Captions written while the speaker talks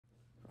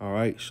All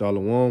right,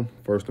 Shalom.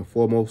 First and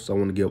foremost, I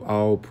want to give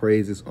all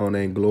praises, honor,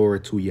 and glory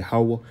to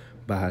Yahweh,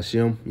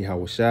 Bahashem,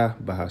 Yahweh Shai,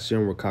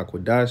 Bahashem,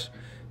 Rakakwadash.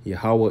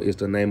 Yahweh is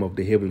the name of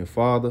the Heavenly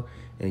Father,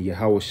 and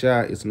Yahweh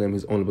Shai is the name of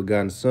His only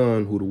begotten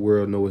Son, who the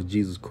world knows as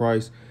Jesus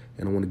Christ.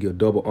 And I want to give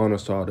double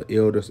honors to all the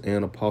elders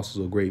and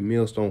apostles of Great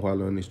Millstone who I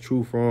learned this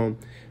truth from.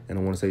 And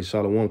I want to say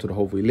Shalom to the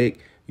hopeful elect,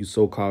 you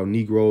so-called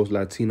Negroes,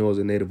 Latinos,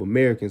 and Native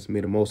Americans.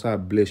 May the Most High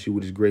bless you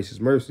with His gracious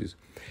mercies.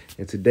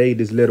 And today,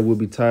 this letter will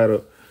be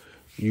titled,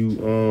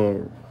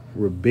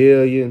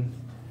 Rebellion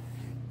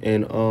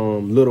and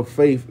Little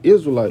Faith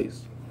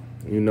Israelites,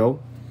 And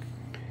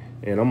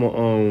I'm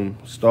gonna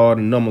start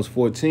in Numbers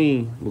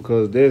 14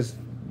 because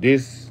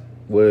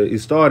it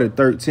started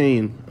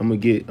 13. I'm gonna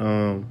get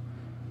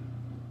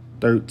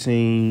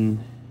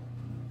 13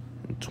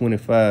 and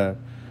 25,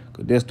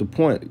 because that's the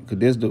point.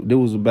 Because there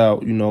was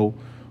about,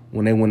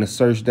 when they went and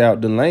searched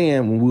out the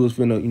land, when we was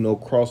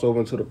finna, cross over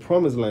into the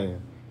promised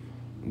land.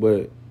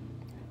 But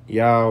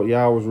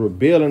y'all was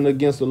rebelling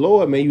against the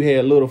Lord, man. You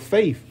had little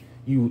faith.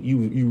 You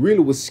really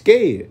was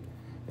scared.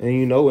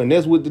 And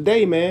that's what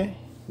today, man.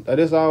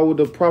 That's all what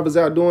the prophets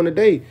out doing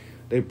today.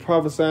 They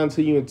prophesying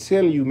to you and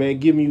telling you, man,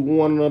 giving you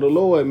warning of the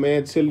Lord,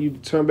 man, telling you to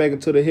turn back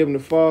into the Heavenly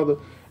Father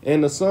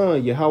and the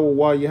Son,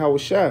 Yahweh, Yahweh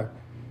Shai,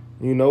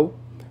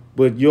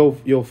 But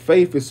your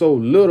faith is so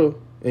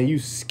little, and you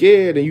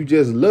scared, and you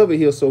just love it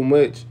here so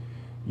much,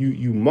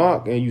 you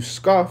mock and you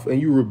scoff and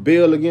you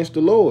rebel against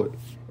the Lord.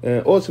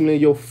 And ultimately,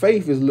 your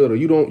faith is little.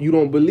 You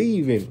don't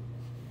believe in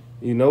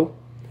it,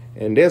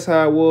 And that's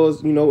how it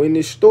was, in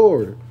this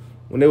story.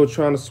 When they were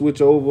trying to switch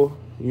over,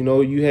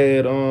 you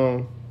had,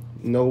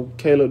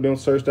 Caleb them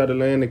searched out the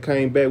land and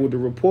came back with the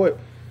report.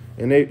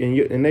 And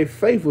their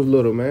faith was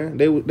little, man.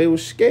 They were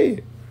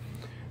scared.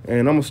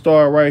 And I'm going to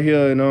start right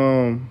here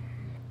in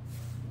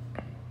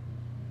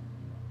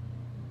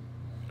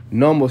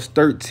Numbers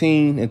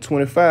 13 and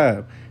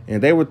 25.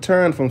 And they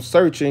returned from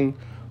searching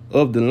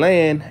of the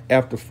land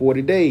after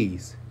 40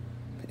 days.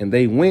 And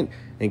they went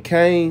and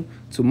came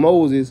to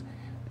Moses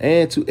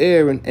and to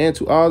Aaron and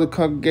to all the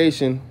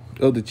congregation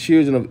of the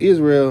children of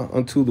Israel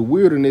unto the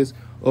wilderness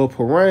of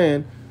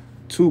Paran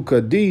to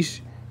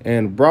Kadesh,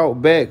 and brought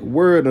back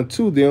word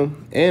unto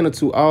them and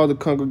unto all the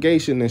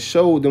congregation, and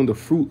showed them the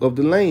fruit of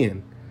the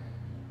land.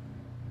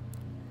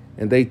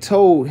 And they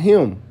told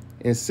him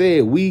and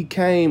said, we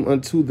came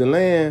unto the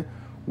land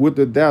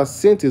whither thou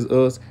sentest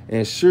us,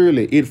 and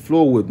surely it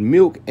flow with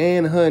milk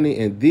and honey,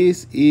 and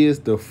this is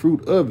the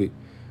fruit of it.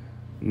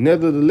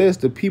 Nevertheless,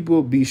 the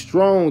people be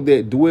strong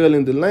that dwell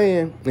in the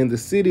land, and the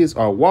cities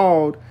are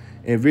walled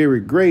and very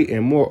great.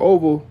 And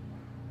moreover,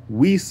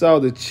 we saw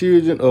the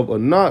children of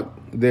Anak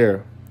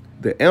there.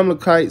 The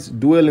Amalekites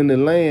dwell in the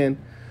land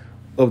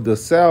of the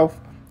south,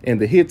 and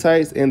the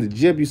Hittites and the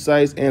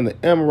Jebusites and the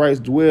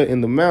Amorites dwell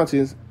in the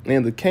mountains,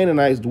 and the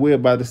Canaanites dwell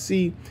by the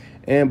sea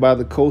and by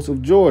the coast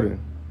of Jordan.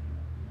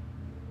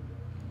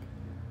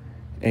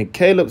 And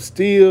Caleb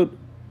stilled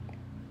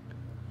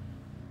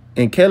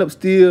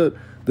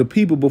the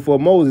people before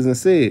Moses and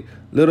said,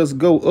 let us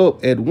go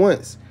up at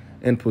once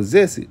and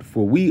possess it,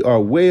 for we are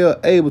well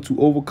able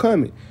to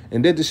overcome it.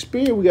 And that's the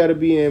spirit we got to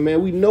be in,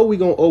 man. We know we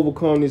going to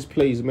overcome this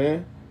place,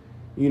 man.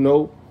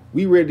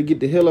 We ready to get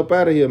the hell up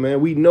out of here,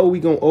 man. We know we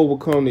going to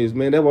overcome this,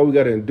 man. That's why we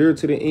got to endure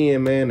to the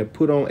end, man, and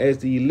put on as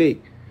the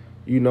elect.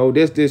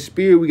 That's the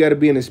spirit. We got to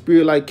be in the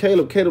spirit like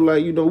Caleb. Caleb,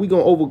 like, we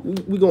gonna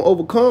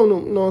overcome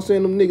them. You know what I'm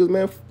saying? Them niggas,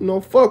 man,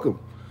 fuck them.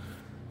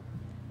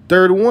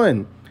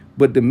 31.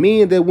 But the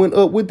men that went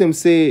up with them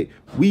said,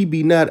 we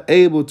be not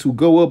able to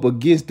go up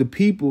against the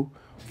people,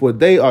 for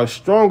they are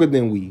stronger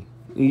than we.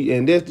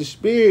 And that's the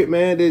spirit,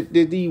 man, that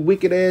these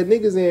wicked ass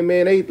niggas in,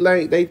 man. They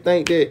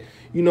think that,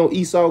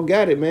 Esau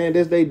got it, man.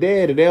 That's their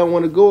daddy. They don't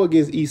want to go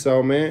against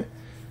Esau, man.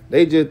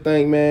 They just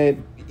think,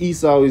 man,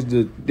 Esau is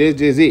that's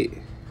just it.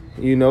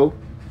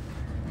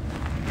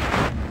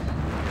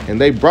 And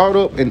they brought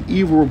up an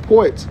evil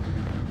report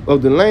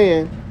of the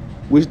land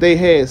which they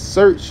had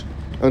searched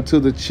unto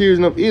the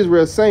children of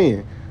Israel,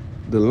 saying,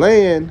 the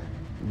land,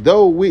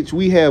 though which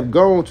we have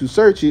gone to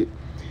search it,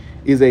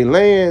 is a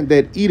land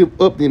that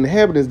eateth up the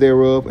inhabitants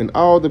thereof, and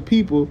all the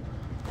people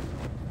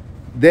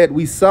that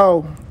we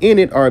saw in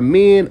it are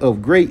men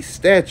of great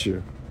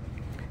stature.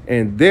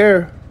 And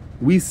there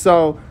we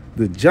saw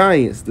the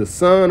giants, the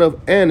son of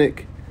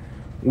Anak,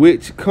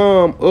 which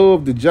come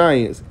of the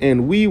giants,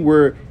 and we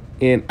were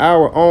in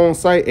our own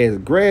sight as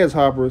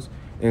grasshoppers,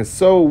 and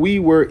so we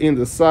were in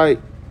the sight,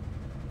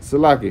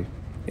 Salaki,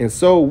 and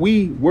so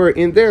we were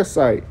in their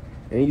sight.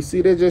 And you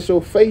see, that just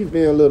your faith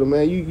being little,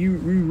 man. You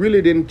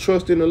really didn't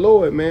trust in the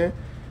Lord, man.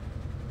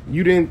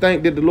 You didn't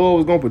think that the Lord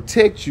was gonna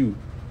protect you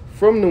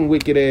from them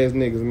wicked ass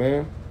niggas,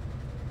 man.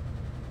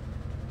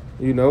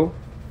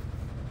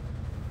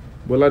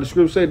 But like the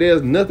scripture say,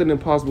 there's nothing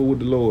impossible with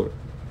the Lord.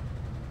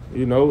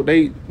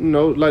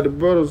 Like the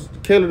brothers,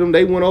 Caleb them,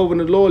 they went over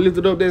and the Lord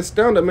lifted up that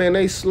standard, man.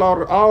 They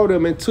slaughtered all of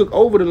them and took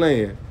over the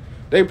land.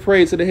 They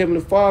prayed to the Heavenly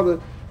Father,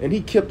 and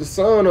He kept the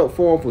sun up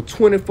for them for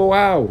 24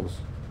 hours.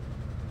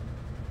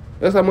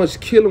 That's how much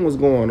killing was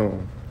going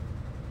on.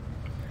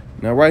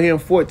 Now right here in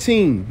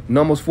 14,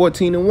 Numbers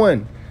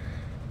 14:1.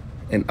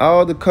 And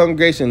all the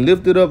congregation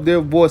lifted up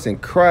their voice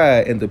and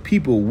cried, and the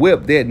people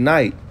wept that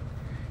night.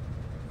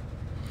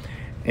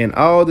 And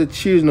all the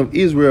children of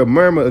Israel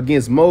murmured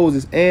against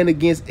Moses and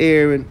against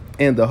Aaron,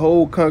 and the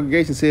whole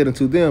congregation said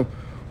unto them,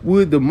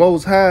 would the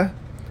Most High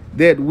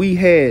that we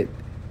had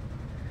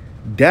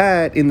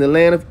died in the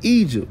land of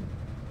Egypt,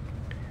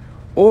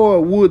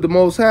 or would the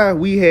Most High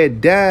we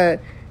had died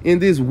in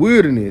this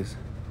wilderness?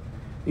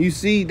 You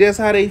see, that's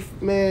how they,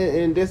 man,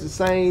 and that's the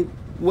same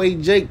way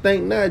Jake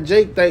think now.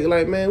 Jake think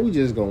like, man, we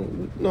just gonna,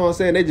 you know what I'm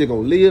saying? They just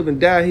gonna live and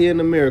die here in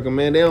America,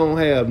 man. They don't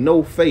have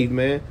no faith,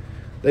 man.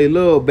 They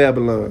love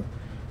Babylon.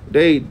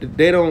 They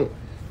don't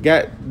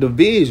got the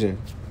vision,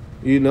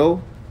 you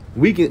know.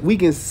 We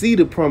can see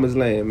the promised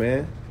land,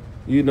 man.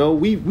 You know,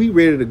 we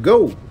ready to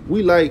go.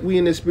 We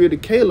in the spirit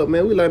of Caleb,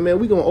 man. We like, man,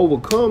 we gonna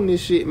overcome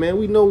this shit, man.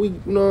 We know you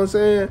know what I'm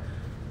saying?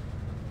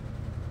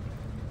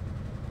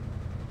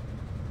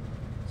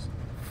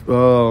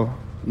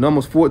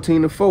 Numbers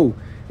 14:4.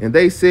 And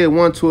they said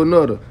one to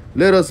another,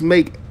 let us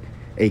make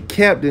a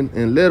captain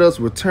and let us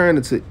return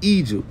into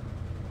Egypt.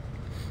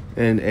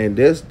 And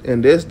that's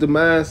the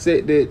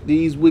mindset that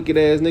these wicked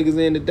ass niggas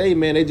in today,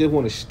 man. They just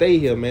want to stay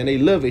here, man. They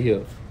love it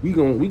here. We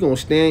gonna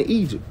stay in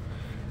Egypt.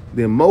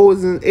 Then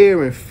Moses and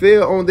Aaron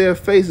fell on their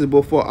faces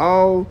before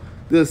all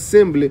the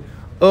assembly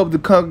of the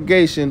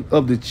congregation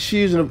of the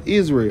children of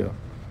Israel.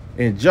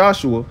 And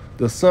Joshua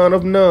the son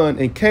of Nun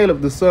and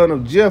Caleb the son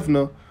of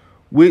Jephunneh,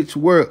 which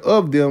were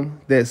of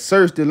them that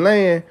searched the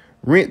land,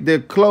 rent their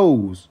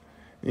clothes.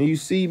 And you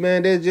see,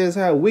 man, that's just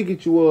how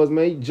wicked you was,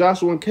 man.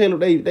 Joshua and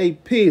Caleb, they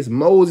pissed.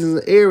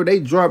 Moses and Aaron, they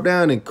dropped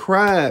down and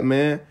cried,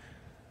 man,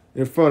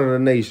 in front of the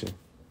nation.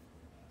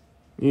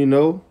 You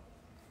know?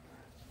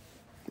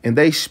 And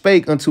they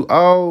spake unto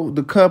all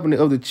the company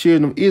of the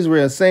children of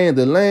Israel, saying,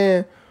 the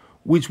land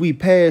which we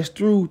passed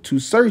through to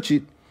search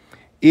it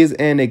is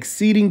an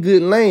exceeding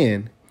good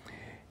land.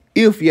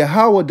 If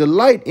Yahweh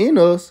delight in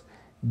us,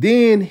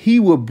 then he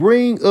will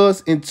bring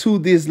us into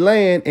this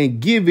land and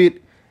give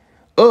it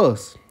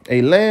us,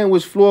 a land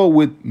which flow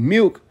with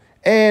milk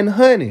and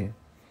honey.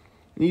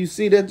 And you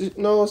see that, you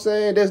know what I'm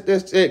saying?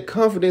 That's that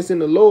confidence in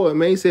the Lord,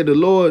 man. He said the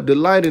Lord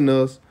delight in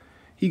us.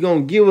 He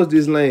gonna give us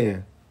this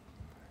land.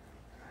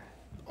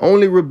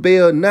 Only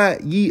rebel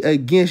not ye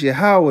against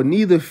Yahweh,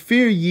 neither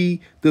fear ye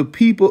the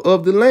people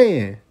of the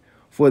land,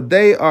 for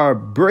they are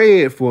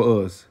bread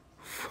for us.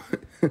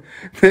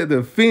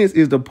 The fence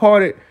is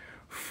departed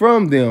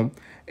from them,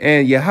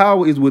 and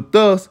Yahweh is with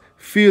us,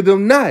 fear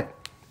them not.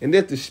 And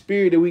that's the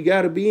spirit that we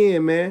got to be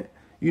in, man.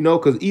 You know,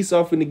 because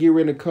Esau finna get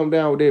ready to come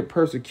down with that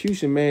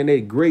persecution, man,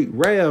 that great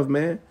wrath,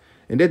 man.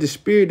 And that's the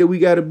spirit that we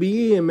got to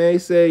be in, man. He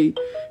say,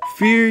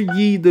 fear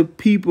ye the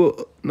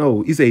people.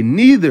 No, he say,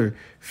 neither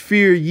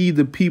fear ye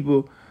the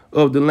people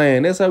of the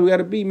land. That's how we got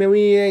to be, man.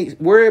 We ain't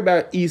worried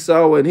about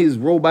Esau and his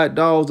robot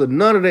dogs or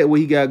none of that what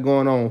he got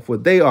going on, for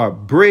they are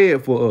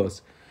bread for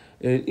us.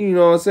 And you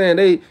know what I'm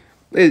saying?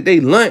 They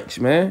lunch,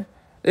 man.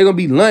 They're going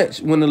to be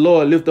lunch when the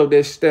Lord lift up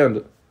that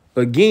standard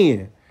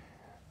again.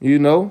 You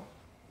know?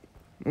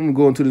 I'm going to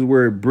go into this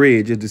word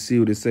bread just to see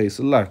what it says.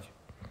 So like,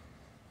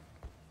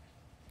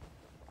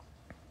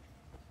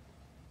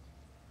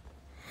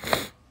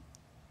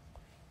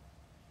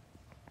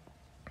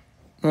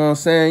 you know what I'm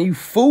saying? You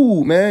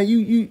fool, man.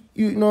 You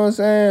know what I'm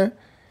saying?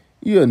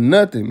 You're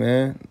nothing,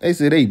 man. They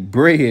say they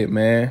bread,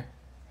 man.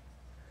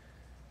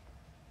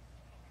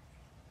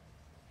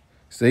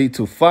 Say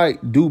to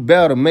fight, do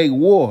battle, make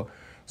war.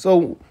 So,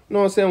 you know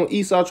what I'm saying? When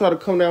Esau try to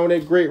come down with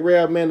that great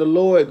wrath, man, the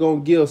Lord gonna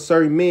give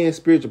certain men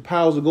spiritual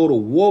powers to go to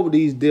war with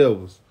these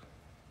devils.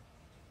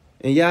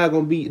 And y'all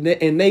gonna be,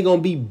 and they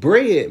gonna be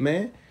bread,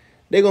 man.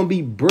 They gonna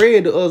be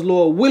bread to us,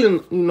 Lord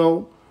willing, you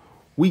know,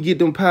 we get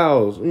them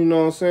powers. You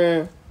know what I'm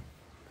saying?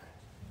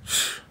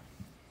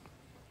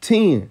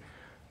 10.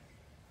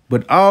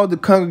 But all the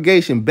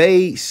congregation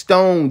bade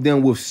stone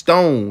them with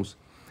stones,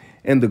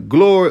 and the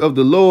glory of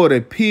the Lord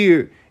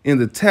appeared in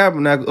the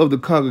tabernacle of the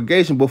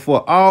congregation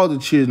before all the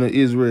children of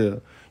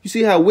Israel. You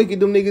see how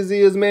wicked them niggas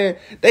is, man?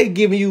 They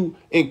giving you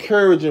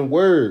encouraging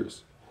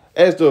words.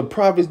 As the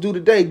prophets do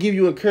today, give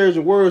you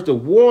encouraging words to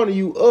warn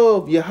you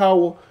of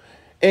Yahweh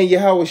and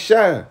Yahweh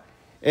Shai.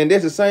 And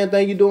that's the same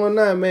thing you're doing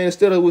now, man.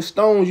 Instead of with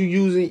stones, you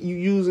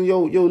using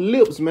your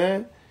lips,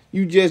 man.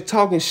 You just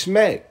talking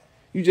smack.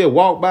 You just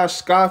walk by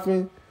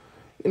scoffing.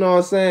 You know what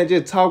I'm saying?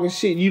 Just talking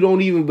shit you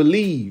don't even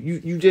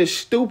believe. You just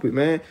stupid,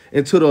 man.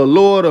 Until the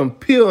Lord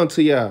appeal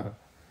unto y'all.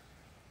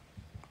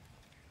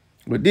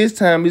 But this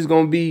time it's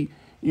going to be,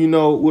 you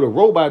know, with a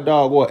robot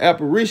dog or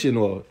apparition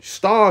or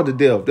starve to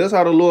death. That's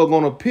how the Lord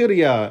going to appeal to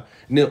y'all.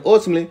 And then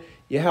ultimately,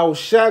 Yahweh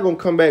Shai going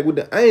to come back with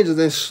the angels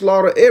and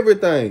slaughter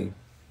everything.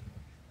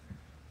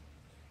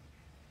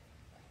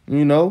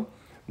 You know?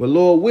 But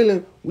Lord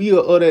willing, we are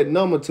of that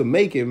number to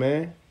make it,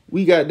 man.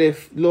 We got that,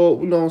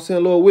 Lord, you know what I'm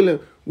saying? Lord willing,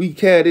 we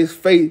carry this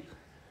faith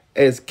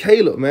as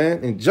Caleb,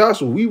 man, and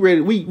Joshua. We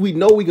ready. We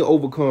know we can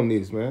overcome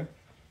this, man.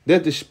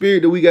 That's the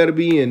spirit that we got to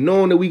be in,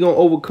 knowing that we going to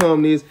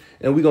overcome this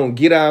and we going to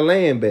get our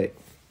land back.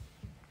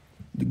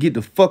 To get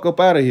the fuck up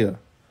out of here.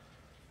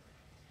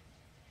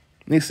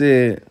 They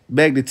said,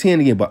 back to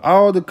 10 again. But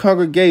all the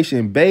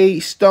congregation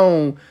bade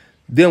stone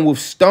them with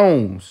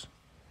stones.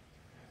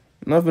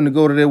 Nothing to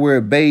go to that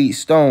word bade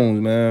stones,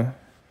 man.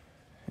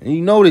 And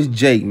you know this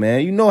Jake,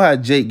 man. You know how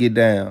Jake get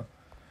down.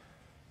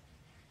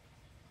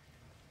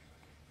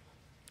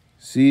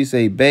 See,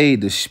 say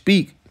bade to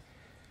speak.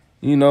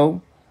 You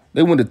know,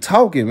 they went to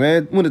talking,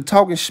 man. Went to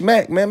talking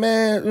smack,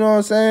 man. You know what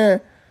I'm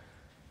saying?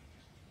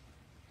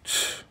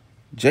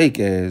 Jake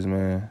ass,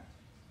 man.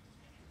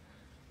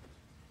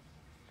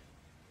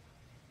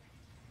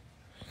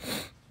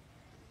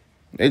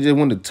 They just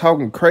went to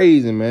talking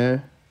crazy,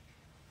 man.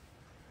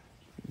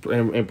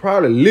 And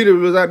probably literally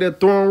was out there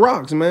throwing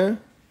rocks,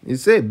 man. It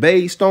said,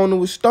 bathed stone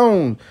with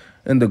stones.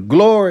 And the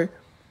glory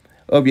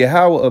of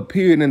Yahweh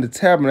appeared in the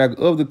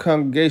tabernacle of the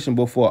congregation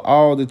before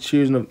all the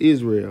children of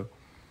Israel.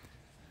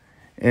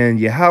 And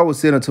Yahweh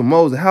said unto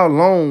Moses, how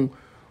long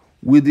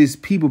will this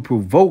people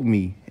provoke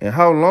me? And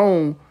how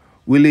long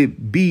will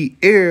it be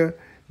ere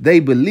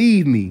they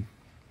believe me?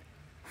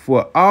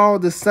 For all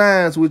the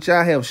signs which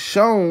I have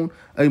shown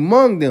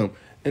among them.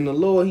 And the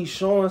Lord, he's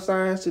showing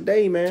signs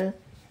today, man.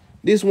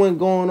 This wasn't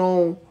going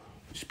on,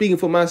 speaking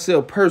for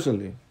myself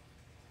personally.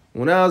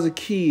 When I was a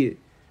kid,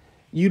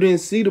 you didn't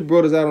see the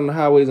brothers out on the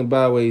highways and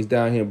byways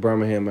down here in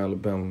Birmingham,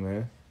 Alabama,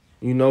 man.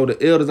 You know,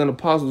 the elders and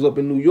apostles up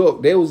in New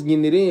York, they was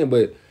getting it in,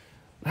 but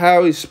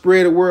how it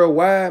spread it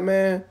worldwide,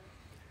 man,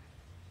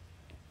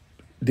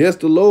 that's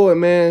the Lord,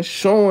 man,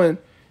 showing,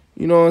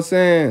 you know what I'm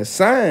saying,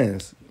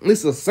 signs.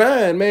 It's a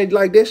sign, man.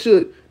 Like that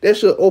should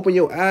open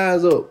your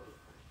eyes up,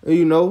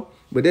 you know.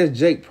 But that's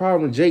Jake's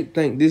problem. Jake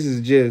think this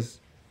is just,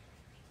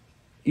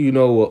 you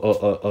know,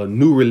 a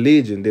new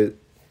religion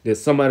that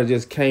somebody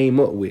just came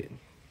up with.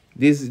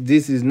 This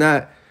is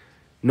not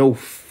no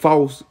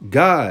false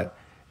God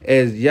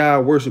as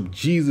y'all worship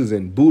Jesus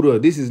and Buddha.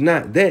 This is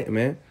not that,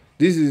 man.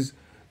 This is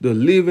the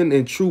living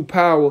and true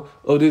power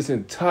of this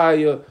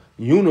entire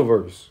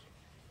universe.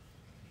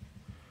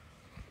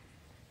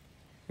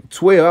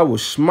 12, I will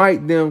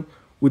smite them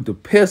with the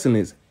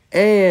pestilence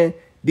and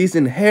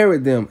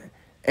disinherit them,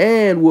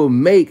 and will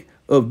make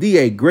of thee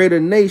a greater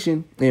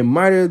nation and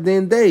mightier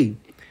than they.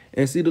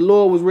 And see, the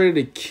Lord was ready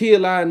to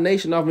kill our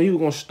nation off, and he was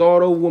going to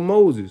start over with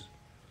Moses.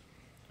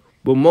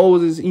 But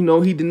Moses, you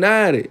know, he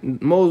denied it. And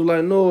Moses was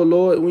like, no,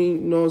 Lord, we, you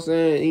know what I'm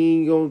saying,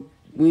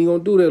 we ain't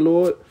gonna do that,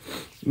 Lord.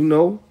 You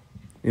know.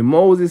 And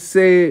Moses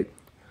said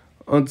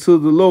unto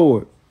the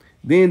Lord,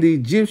 then the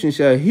Egyptians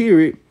shall hear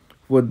it,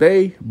 for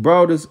they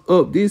brought us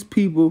up, this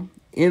people,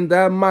 in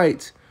thy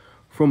might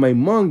from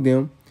among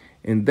them,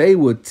 and they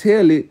will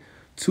tell it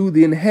to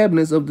the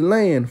inhabitants of the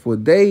land, for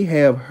they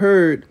have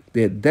heard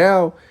that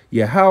thou,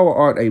 Yahweh,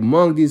 art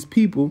among this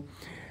people,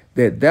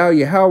 that thou,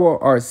 Yahweh,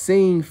 art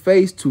seen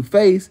face to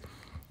face,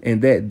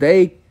 and that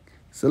they,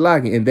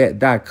 and that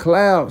thy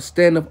cloud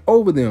standeth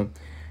over them,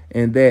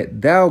 and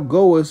that thou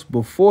goest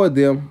before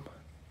them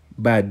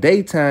by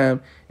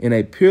daytime in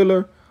a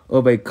pillar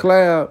of a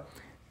cloud,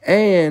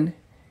 and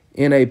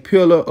in a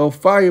pillar of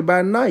fire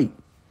by night.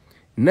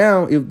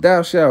 Now, if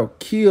thou shalt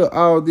kill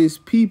all this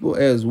people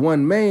as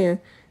one man,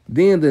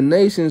 then the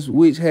nations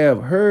which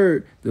have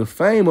heard the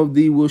fame of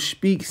thee will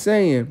speak,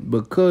 saying,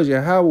 because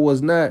Yahweh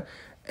was not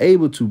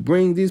able to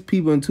bring these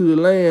people into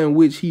the land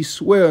which he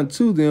sware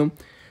unto them,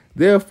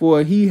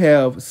 therefore he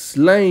have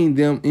slain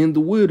them in the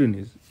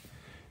wilderness.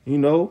 You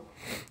know,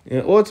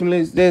 and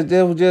ultimately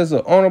that was just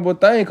an honorable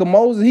thing. Because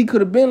Moses, he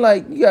could have been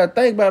like, you got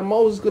to think about it,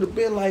 Moses could have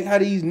been like how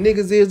these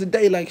niggas is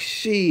today. Like,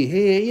 shit,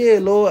 hell yeah,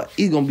 Lord,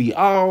 it's going to be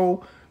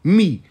all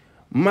me,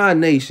 my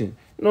nation.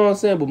 You know what I'm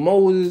saying? But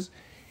Moses,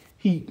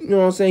 he, you know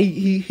what I'm saying,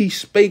 he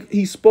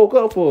spoke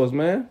up for us,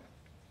 man.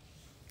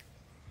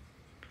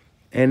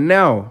 And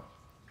now,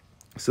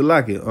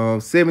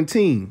 Salaki,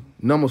 17,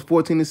 Numbers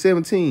 14 and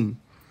 17.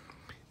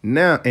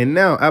 Now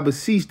I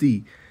beseech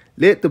thee,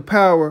 let the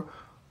power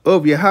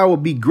of Yahweh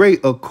be great,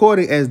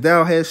 according as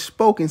thou hast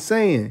spoken,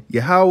 saying,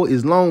 Yahweh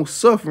is long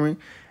suffering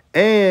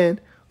and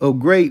of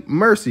great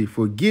mercy,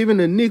 forgiving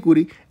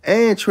iniquity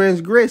and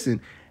transgressing,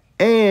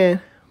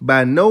 and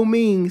by no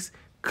means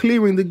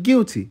clearing the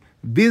guilty,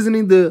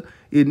 visiting the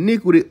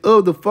iniquity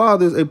of the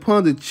fathers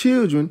upon the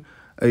children,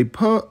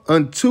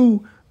 unto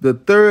the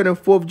third and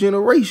fourth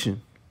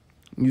generation.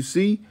 You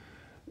see,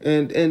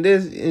 and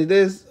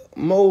there's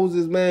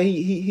Moses, man.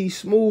 He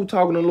smooth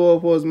talking to the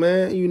Lord for us,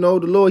 man. You know,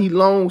 the Lord, he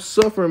long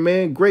suffering,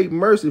 man, great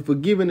mercy,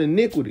 forgiving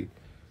iniquity.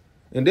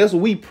 And that's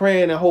what we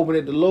praying and hoping,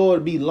 that the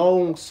Lord be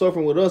long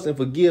suffering with us and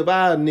forgive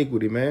our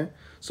iniquity, man,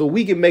 so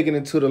we can make it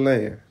into the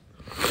land.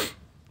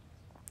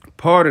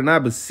 Pardon, I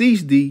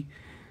beseech thee,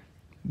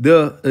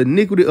 the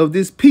iniquity of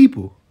this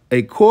people,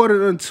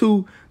 according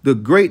unto the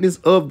greatness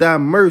of thy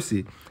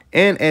mercy,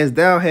 and as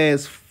thou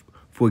hast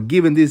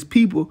forgiven this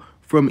people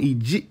from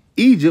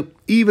Egypt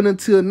even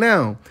until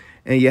now.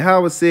 And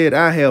Yahweh said,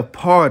 I have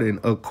pardoned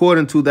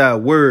according to thy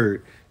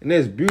word. And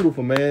that's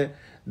beautiful, man,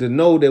 to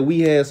know that we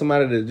have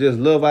somebody that just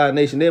love our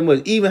nation that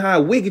much, even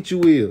how wicked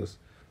you is.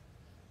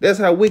 That's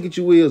how wicked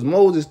you is.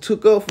 Moses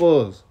took up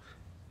for us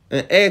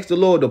and asked the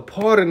Lord to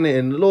pardon it.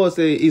 And the Lord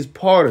said, it's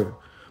pardoned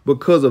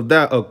because of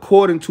thy,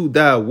 according to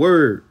thy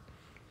word.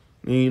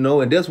 You know,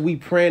 and that's what we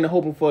praying and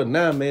hoping for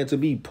now, man, to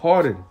be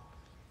pardoned.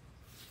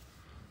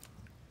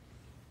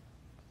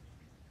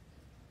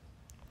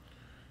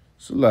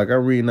 So like I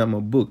reading out my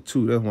book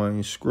too. That's why I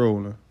ain't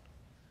scrolling.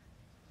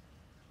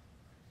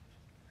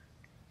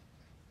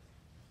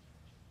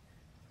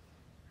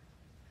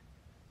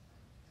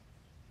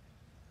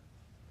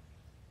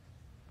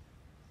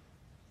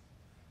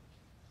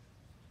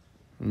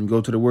 And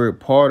go to the word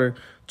pardon,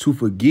 to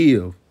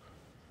forgive.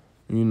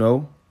 You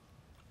know.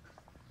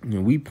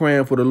 And we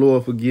praying for the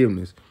Lord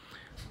forgiveness.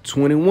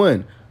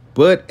 21.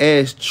 But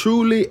as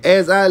truly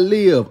as I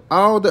live,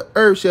 all the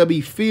earth shall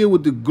be filled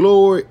with the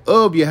glory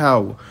of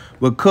Yahweh.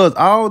 Because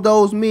all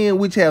those men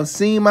which have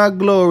seen my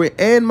glory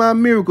and my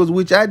miracles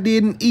which I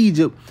did in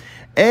Egypt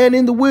and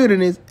in the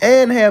wilderness,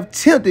 and have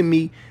tempted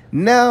me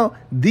now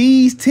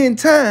these 10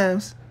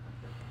 times,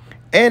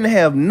 and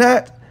have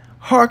not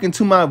hearkened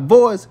to my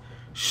voice,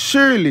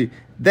 surely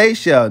they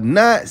shall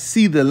not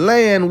see the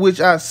land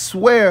which I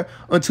swear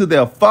unto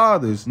their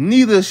fathers,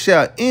 neither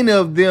shall any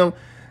of them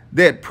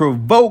that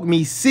provoke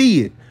me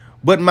see it.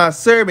 But my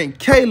servant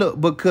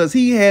Caleb, because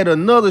he had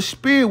another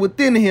spirit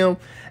within him,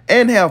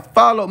 and have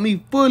followed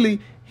me fully,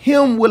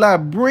 him will I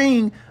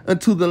bring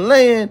unto the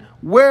land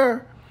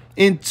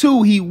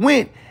whereinto he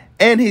went,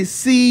 and his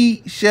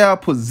seed shall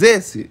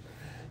possess it.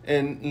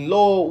 And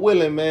Lord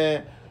willing,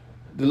 man,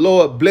 the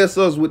Lord bless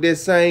us with that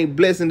same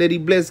blessing that he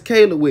blessed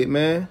Caleb with,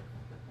 man.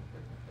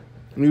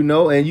 You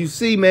know, and you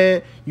see,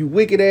 man, you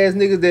wicked ass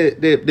niggas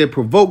that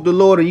provoke the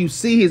Lord, and you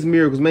see his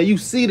miracles, man. You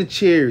see the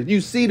chariots,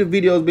 you see the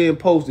videos being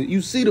posted,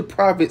 you see the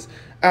prophets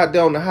out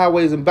there on the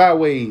highways and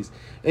byways,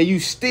 and you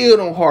still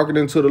don't hearken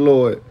unto the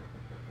Lord.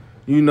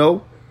 You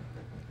know,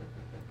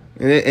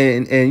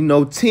 and you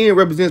know, 10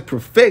 represents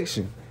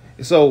perfection.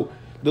 So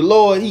the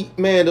Lord,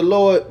 the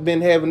Lord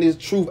been having this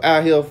truth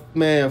out here,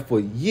 man, for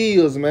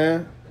years,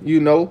 man. You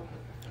know,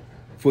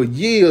 for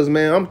years,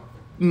 man.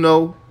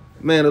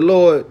 Man, the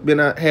Lord been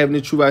having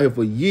this truth out here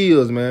for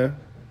years, man.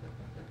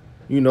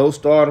 You know,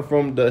 starting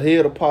from the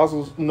head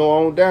apostles, you know,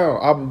 on down.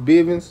 Abba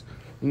Bivens,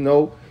 you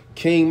know,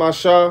 King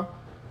Mashah,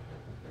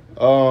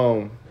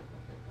 Elder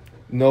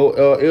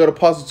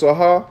Apostle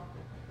Taha,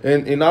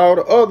 and all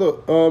the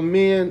other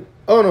men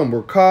on them,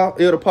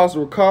 Elder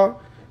Apostle Rakah,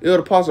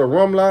 Elder Apostle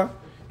Rumla,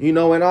 you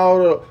know, and all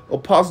the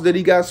apostles that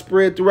he got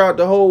spread throughout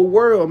the whole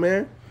world,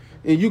 man.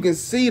 And you can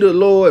see the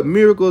Lord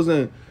miracles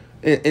and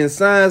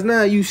signs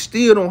now. You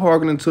still don't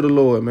hearken unto the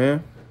Lord,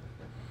 man.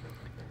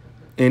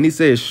 And he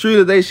says,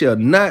 surely they shall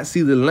not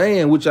see the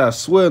land which I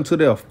swear unto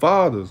their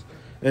fathers.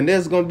 And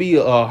that's going to be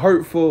a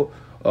hurtful,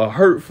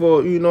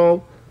 you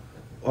know,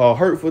 a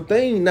hurtful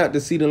thing not to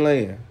see the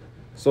land.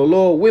 So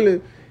Lord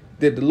willing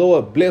that the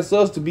Lord bless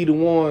us to be the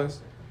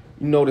ones,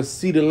 you know, to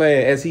see the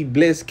land as he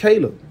blessed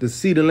Caleb, to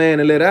see the land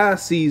and let our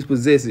seeds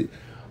possess it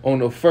on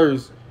the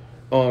first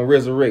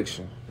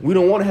resurrection. We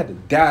don't want to have to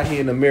die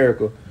here in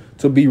America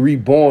to be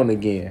reborn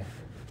again,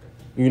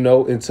 you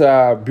know, into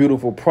our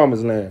beautiful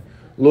promised land.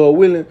 Lord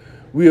willing,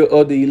 we are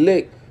of the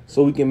elect,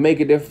 so we can make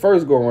it that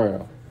first go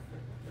round,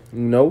 you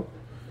know.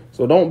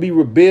 So don't be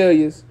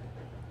rebellious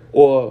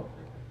or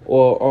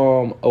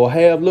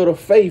have little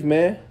faith,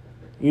 man.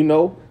 You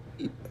know,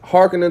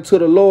 hearken unto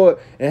the Lord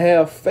and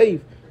have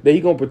faith that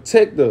he gonna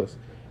protect us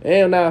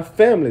and our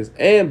families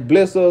and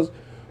bless us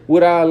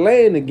with our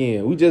land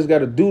again. We just got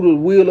to do the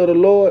will of the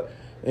Lord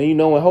and, you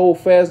know, and hold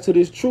fast to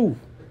this truth,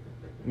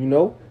 you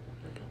know.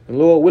 And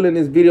Lord willing,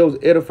 this video is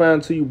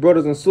edifying to you,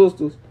 brothers and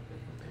sisters.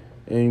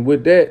 And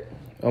with that,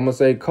 I'm going to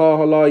say, Call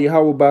Halal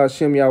Yahweh by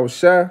Hashem Yahweh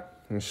Shai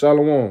and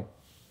Shalom.